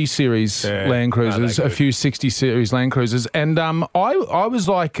 40 Series Land Cruisers, they're a good. few 60 Series Land Cruisers. And I was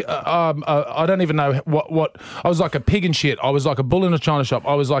like, I don't even know what... I was like a pig in shit. I was like a bull in a china shop.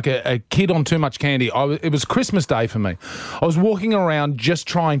 I was like a kid on too much candy. It was Christmas Day for me. I was walking around just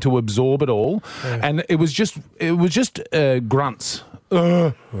trying to absorb it all. And it was just grunts.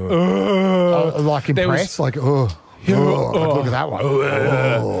 like There was- impressed, like, look at that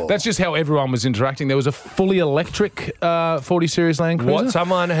one. That's just how everyone was interacting. There was a fully electric 40 Series Land Cruiser. What?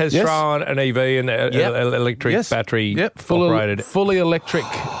 Someone has Yes. thrown an EV and electric battery operated. Fully electric.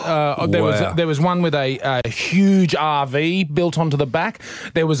 There was one with a huge RV built onto the back.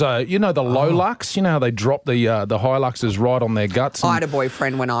 There was the Lolux. You know how they drop the Hiluxes right on their guts. I had a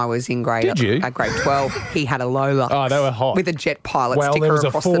boyfriend when I was in grade. Did you? At grade 12, he had a Lola. Oh, they were hot. With a jet pilot Well, sticker there was a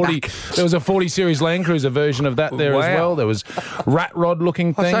across 40. the back. There was a 40 Series Land Cruiser version of that there as Wow. well. There was rat rod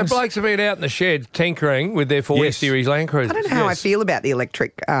looking Oh, things. so blokes have been out in the shed tinkering with their 40 Yes. Series Land Cruisers. I don't know how I feel about the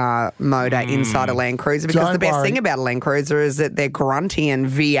electric motor inside a Land Cruiser, because Don't the best worry. thing about a Land Cruiser is that they're grunty and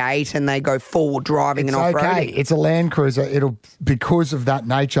V8 and they go forward driving It's and off-roading. okay. It's a Land Cruiser. It'll, because of that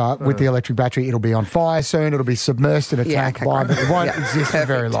nature with the electric battery, it'll be on fire soon. It'll be submersed in a Yeah, tank okay, by, great. but it won't Yeah, exist for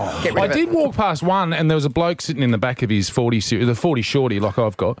very long. Get rid I of it. did walk past one, and there was a bloke sitting in the back of his 40 Series, the 40 Shorty, like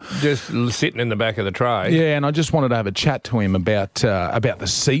I've got. Just sitting in the back of the tray. Yeah, and I just wanted to have a chat to him about the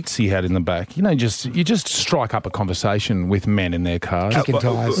seats he had in the back. You know, you just strike up a conversation with men in their cars. Kicking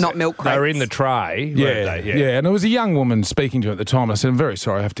tires. Not milk crates. They were in the tray. Yeah, weren't they? yeah, and there was a young woman speaking to him at the time. I said, "I'm very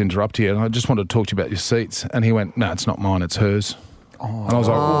sorry, I have to interrupt you. And I just wanted to talk to you about your seats." And he went, "No, it's not mine, it's hers." And I was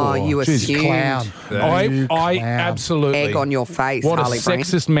like, Oh, you geez, assumed. Clown. You I clown. absolutely Egg on your face, What Harley a Breen.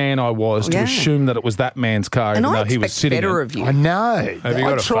 sexist man I was to Yeah. assume that it was that man's car, And even I though he was expect sitting better in. of you. I know. Have you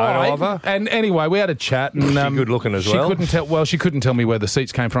got a photo of her? And anyway, we had a chat, and she good looking as she well? couldn't tell. Well, she couldn't tell me where the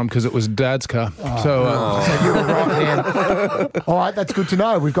seats came from because it was Dad's car. Oh. So you were right, man. All right, that's good to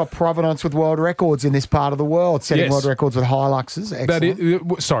know. We've got provenance with world records in this part of the world, setting Yes. world records with Hiluxes.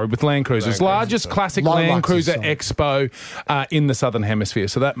 Excellent. with Land Cruisers. Largest classic Low Land Luxes, Cruiser sorry. Expo in the Southern Hemisphere.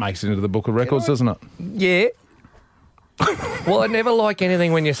 So that makes it into the Book of Records, doesn't it? Yeah. Well, I never like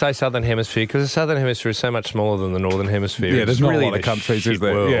anything when you say Southern Hemisphere, because the Southern Hemisphere is so much smaller than the Northern Hemisphere. Yeah, there's It's not really a lot of the countries, shit is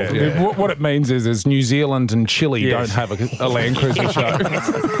there? world. Yeah. What it means is New Zealand and Chile Yes. don't have a Land Cruiser show.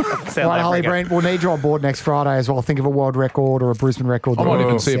 All right, Holly Brent, we'll need you on board next Friday as well. Think of a world record or a Brisbane record. I might that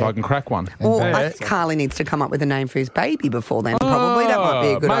even you see if set. I can crack one. Well, I think Harley needs to come up with a name for his baby before then. Probably that might be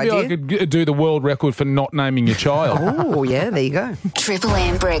a good Maybe I idea. could do the world record for not naming your child. Oh, yeah, there you go. Triple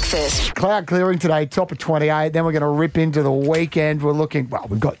M breakfast. Cloud clearing today, top of 28. Then we're going to rip into the weekend. We're looking, well,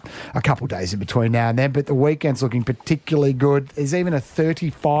 we've got a couple of days in between now and then, but the weekend's looking particularly good. There's even a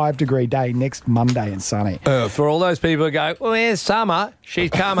 35-degree day next Monday and sunny. For all those people who go, well, there's summer, she's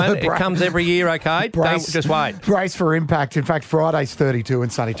coming. It comes every year, okay? Don't just wait. Brace for impact. In fact, Friday's 32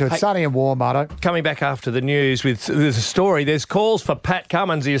 and sunny too. It's sunny and warm, Marto. Coming back after the news with there's a story. There's calls for Pat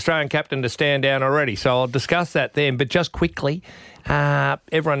Cummins, the Australian captain, to stand down already. So I'll discuss that then. But just quickly,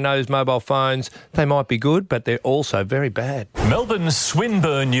 everyone knows mobile phones. They might be good, but they're also very bad. Melbourne's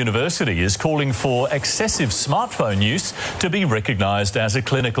Swinburne University is calling for excessive smartphone use to be recognised as a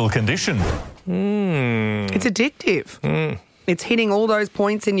clinical condition. It's addictive. It's hitting all those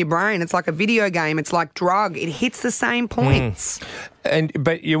points in your brain. It's like a video game. It's like drug. It hits the same points.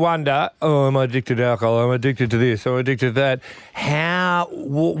 But you wonder, am I addicted to alcohol? Am I addicted to this? Am I addicted to that?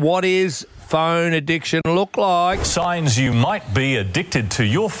 What is phone addiction look like? Signs you might be addicted to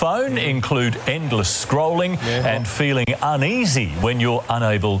your phone include endless scrolling and feeling uneasy when you're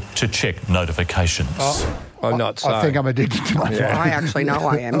unable to check notifications. I'm not saying. I think I'm addicted to my phone. I actually know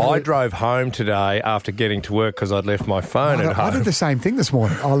I am. I drove home today after getting to work because I'd left my phone at home. I did the same thing this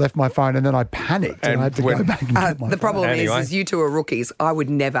morning. I left my phone and then I panicked and I had to go back and get my The problem phone. is you two are rookies. I would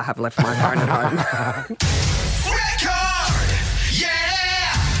never have left my phone at home.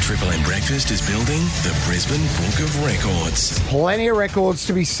 Triple M Breakfast is building the Brisbane Book of Records. Plenty of records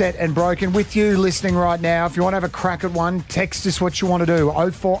to be set and broken. With you listening right now, if you want to have a crack at one, text us what you want to do.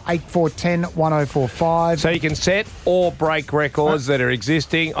 048410 1045. So you can set or break records that are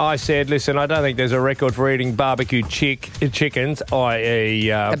existing. I said, listen, I don't think there's a record for eating barbecue chickens, i.e.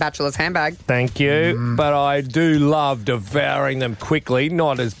 The Bachelor's handbag. Thank you. But I do love devouring them quickly.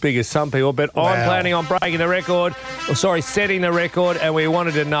 Not as big as some people, but I'm planning on breaking the record. Setting the record, and we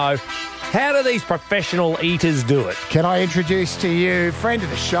wanted to know, how do these professional eaters do it? Can I introduce to you, friend of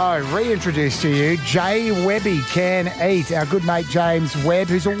the show, reintroduce to you, Jay Webby Can Eat. Our good mate James Webb,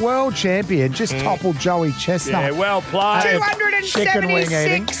 who's a world champion, just toppled Joey Chestnut. Yeah, well played.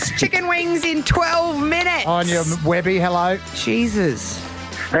 276 chicken wings in 12 minutes. On your Webby, hello. Jesus.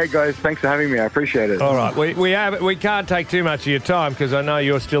 Hey guys, thanks for having me. I appreciate it. All right, we can't take too much of your time because I know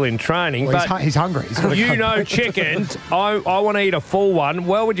you're still in training. Well, but he's hungry. You know chickens. I want to eat a full one.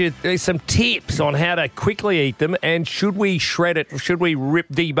 Well, there's some tips on how to quickly eat them, and should we shred it? Should we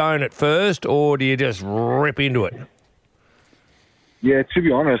debone it first, or do you just rip into it? Yeah, to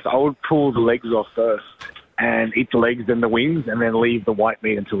be honest, I would pull the legs off first and eat the legs, then the wings, and then leave the white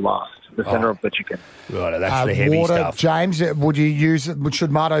meat until last. The centre of the chicken. Right, that's the heavy water, stuff. James, would you use? Should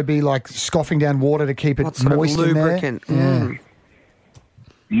Marto be like scoffing down water to keep it moist in there? Lubricant.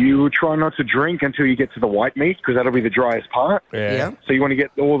 You try not to drink until you get to the white meat because that'll be the driest part. Yeah. So you want to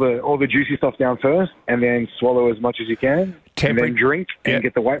get all the juicy stuff down first, and then swallow as much as you can, and then drink and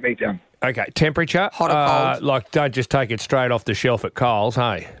get the white meat down. Okay, temperature. Hot or cold? Like, don't just take it straight off the shelf at Coles,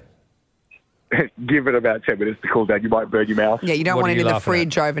 hey? Give it about 10 minutes to cool down. You might burn your mouth. Yeah, you don't want it in the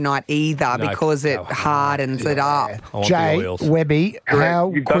fridge overnight either because it hardens it up. Jay Webby,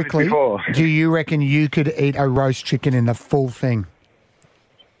 how quickly do you reckon you could eat a roast chicken in the full thing?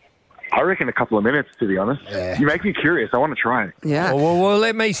 I reckon a couple of minutes, to be honest. Yeah. You make me curious. I want to try it. Yeah. Well,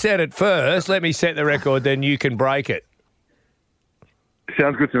 let me set it first. Let me set the record, then you can break it.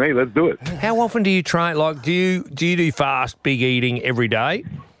 Sounds good to me. Let's do it. How often do you try? Like, do you do fast, big eating every day?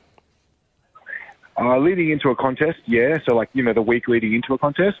 Leading into a contest, yeah. So, the week leading into a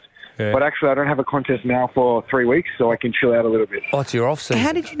contest. Yeah. But actually, I don't have a contest now for 3 weeks, so I can chill out a little bit. Oh, it's your off season.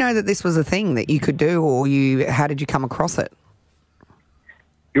 How did you know that this was a thing that you could do, or how did you come across it?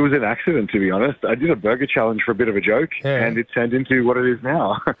 It was an accident, to be honest. I did a burger challenge for a bit of a joke, and it turned into what it is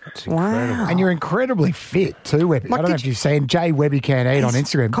now. Wow. And you're incredibly fit too, Webby. I don't know if you've seen Jay Webby Can Eat on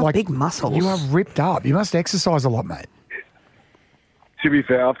Instagram. Got big muscles. You are ripped up. You must exercise a lot, mate. To be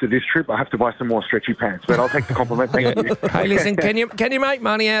fair, after this trip, I have to buy some more stretchy pants, but I'll take the compliment. Thank you. Hey, listen, can you make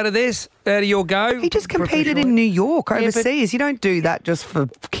money out of this, out of your go? He just competed in New York, overseas. You don't do that just for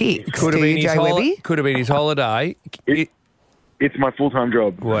kicks, Could have been his holiday. It's my full-time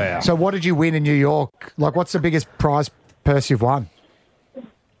job. Wow. So what did you win in New York? Like, what's the biggest prize purse you've won?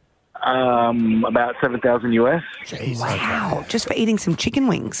 About $7,000 US. Jeez, wow, just for eating some chicken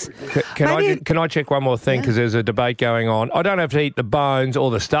wings. Can I check one more thing because there's a debate going on? I don't have to eat the bones or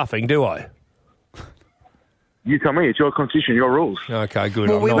the stuffing, do I? You tell me. It's your competition, your rules. Okay, good.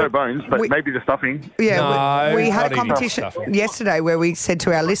 Well, no bones, but maybe the stuffing. Yeah, we had a competition yesterday where we said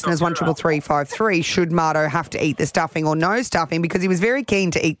to our listeners, 133353, should Marto have to eat the stuffing or no stuffing? Because he was very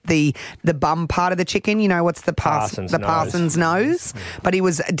keen to eat the bum part of the chicken. You know, what's the Parson's nose? But he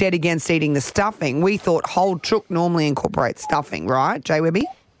was dead against eating the stuffing. We thought whole chook normally incorporates stuffing, right, Jay Webby?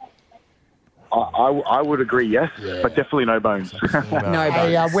 I would agree, yes, but definitely no bones.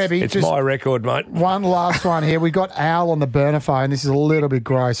 Hey, Webby, It's just my record, mate. one last one here. We got Al on the burner phone. This is a little bit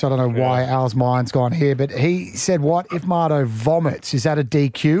gross. I don't know why Al's mind's gone here, but he said, what if Marto vomits? Is that a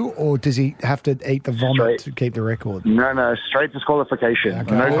DQ, or does he have to eat the vomit to keep the record? No, straight disqualification.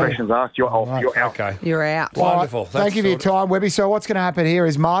 Okay. No questions asked. You're off. Right. You're out. Okay. You're out. Wonderful. Thank you for your time, Webby. So what's going to happen here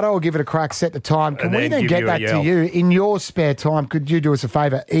is Marto will give it a crack, set the time. Can And we then then give get you a that to yell. you in your spare time? Could you do us a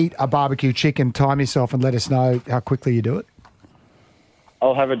favour? Eat a barbecue chicken, time yourself, and let us know how quickly you do it.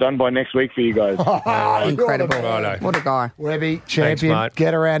 I'll have it done by next week for you guys. Incredible. Righto. What a guy. Webby, champion. mate.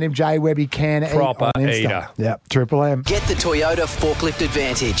 Get around him. Jay Webby can Proper eat on Insta. eater. Yep, Triple M. Get the Toyota Forklift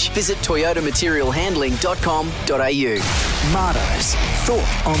Advantage. Visit toyotamaterialhandling.com.au. Marto's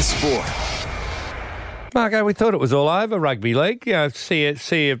Thought on Sport. Marco, we thought it was all over rugby league. See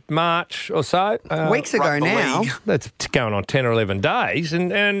you March or so. Weeks ago now. That's going on 10 or 11 days.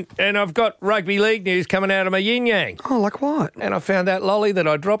 And I've got rugby league news coming out of my yin yang. Oh, like what? And I found that lolly that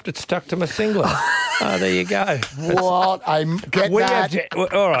I dropped, it stuck to my singlet. Oh, there you go. What? Get that.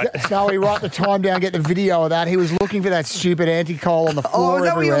 All right. Scully, write the time down, get the video of that. He was looking for that stupid anti-coal on the floor. Oh, is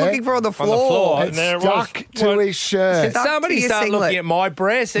that what you're everywhere. looking for on the On the floor? floor. It And there it stuck was. to his shirt. Stuck Somebody to your start singlet. looking at my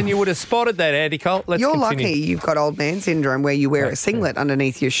breast and you would have spotted that anti-coal. Let's You're continue. lucky you've got old man syndrome where you wear a singlet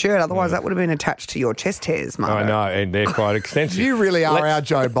underneath your shirt. Otherwise, that would have been attached to your chest hairs, Marco. I know, and they're quite extensive. You really are our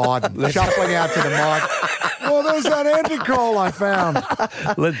Joe Biden, shuffling out to the mic. Well, there's that anti-coal I found.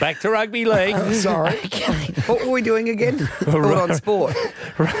 Back to rugby league. Sorry. What were we doing again? Thought on sport.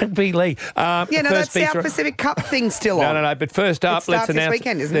 Rugby league. Yeah, no, that First South feature- Pacific Cup thing's still on. No. But first up, It let's starts this announce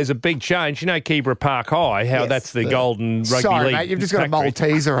weekend, isn't it? there's a big change. You know, Keebra Park High, how Yes. that's the golden rugby Sorry, league. mate, you've just got a factory.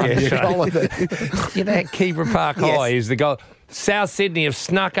 Malteser under your sure. collar there. You know, Keebra Park Yes. High is the goal. South Sydney have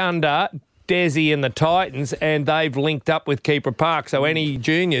snuck under Desi and the Titans, and they've linked up with Keebra Park. So any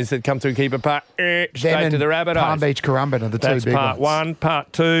juniors that come through Keebra Park, straight to the Rabbitohs. Palm Beach Currumbin are the That's two big part ones. one.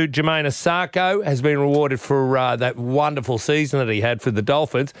 Part two, Jermaine Asako has been rewarded for that wonderful season that he had for the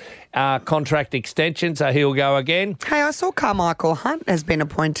Dolphins. Contract extension, so he'll go again. Hey, I saw Carmichael Hunt has been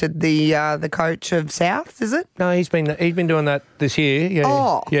appointed the coach of South, is it? No, he's been doing that this year. Yeah,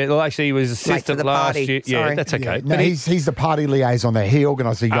 Oh. yeah. Well, actually, he was Late to assistant the last party. year. Yeah, Sorry. that's okay. Yeah, no, But he's the party liaison there. He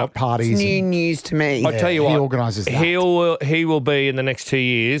organises the yacht parties. It's new and- news to me. I tell you what, he organises that. He will be in the next 2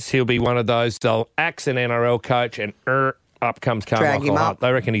 years. He'll be one of those. They'll axe an NRL coach and up comes Drag Carmichael him Hunt. up.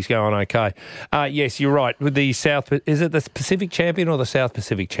 They reckon he's going okay. Yes, you're right. With the South, is it the Pacific Champion or the South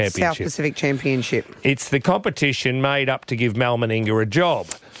Pacific Championship? South Pacific Championship. It's the competition made up to give Mal Meninga a job.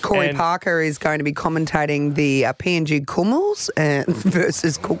 Corey And Parker is going to be commentating the PNG Kumals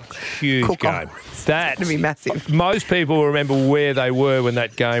versus Cook. huge Cook game. That's going to be massive. Most people will remember where they were when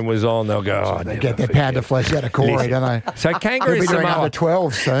that game was on. They'll go, oh, They get their pound of flesh out of Corey, Listen. don't they? So He'll Kangaroo be doing Samoa. under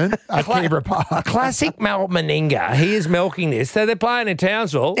 12 soon at Keebra Park. Classic Mal Meninga. He is milking this. So they're playing in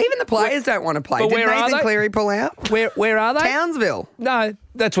Townsville. Even the players don't want to play. But Did where are Nathan they? Cleary pull out? Where are they? Townsville. No,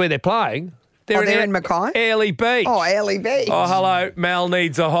 that's where they're playing. They're in Mackay? Airlie Beach. Oh, Airlie Beach. Oh, hello. Mal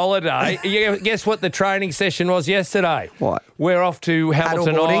needs a holiday. Guess what the training session was yesterday? What? We're off to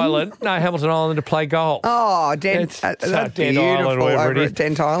Hamilton Paddleboarding? Island. No, Hamilton Island to play golf. Oh, that's Dent beautiful Island, wherever over it is. at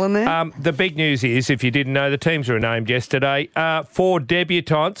Dent Island there. The big news is, if you didn't know, the teams were named yesterday. 4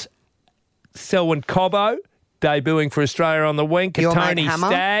 debutantes. Selwyn Cobbo, debuting for Australia on the wing. Your mate Katoni Hammer.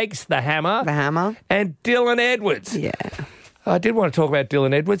 Staggs, the Hammer. The Hammer. And Dylan Edwards. Yeah. I did want to talk about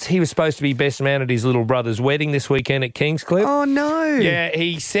Dylan Edwards. He was supposed to be best man at his little brother's wedding this weekend at Kingscliff. Oh, no. Yeah,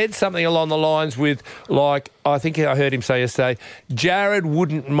 he said something along the lines with, like, I think I heard him say yesterday, Jared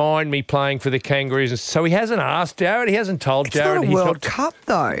wouldn't mind me playing for the Kangaroos. So he hasn't asked Jared. He hasn't told It's Jared. not a World Cup,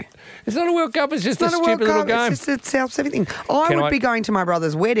 though. It's not a World Cup. It's just It's a not a World stupid little Cup. game. It's just a South Pacific thing. I Can would I- be going to my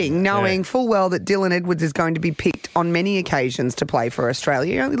brother's wedding knowing Yeah. full well that Dylan Edwards is going to be picked on many occasions to play for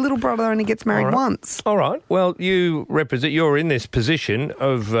Australia. Your little brother only gets married All right. once. All right. Well, you're in this position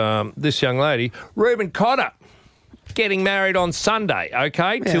of this young lady, Reuben Cotter, getting married on Sunday,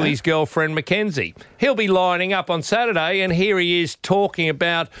 okay, to Yeah. his girlfriend Mackenzie. He'll be lining up on Saturday, and here he is talking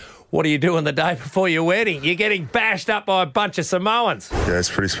about, what are you doing the day before your wedding? You're getting bashed up by a bunch of Samoans. Yeah, it's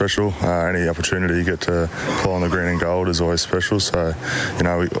pretty special. Any opportunity you get to pull on the green and gold is always special. So,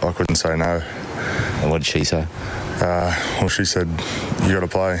 I couldn't say no. And what did she say? Well, she said, you got to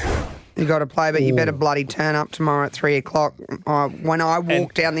play. You got to play, but you better bloody turn up tomorrow at 3 o'clock. When I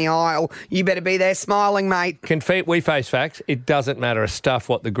walk down the aisle, you better be there smiling, mate. We face facts. It doesn't matter a stuff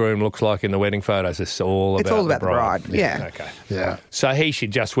what the groom looks like in the wedding photos. It's all about the bride. Yeah. Okay. Yeah. So he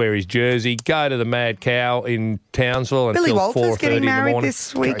should just wear his jersey, go to the Mad Cow in Townsville Billy until 4:30 Walters getting in the married morning.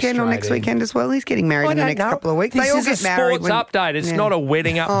 this weekend or next weekend as well. He's getting married in the next couple of weeks. This they all is get a married sports update. It's not a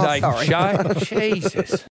wedding update sorry. show. Jesus.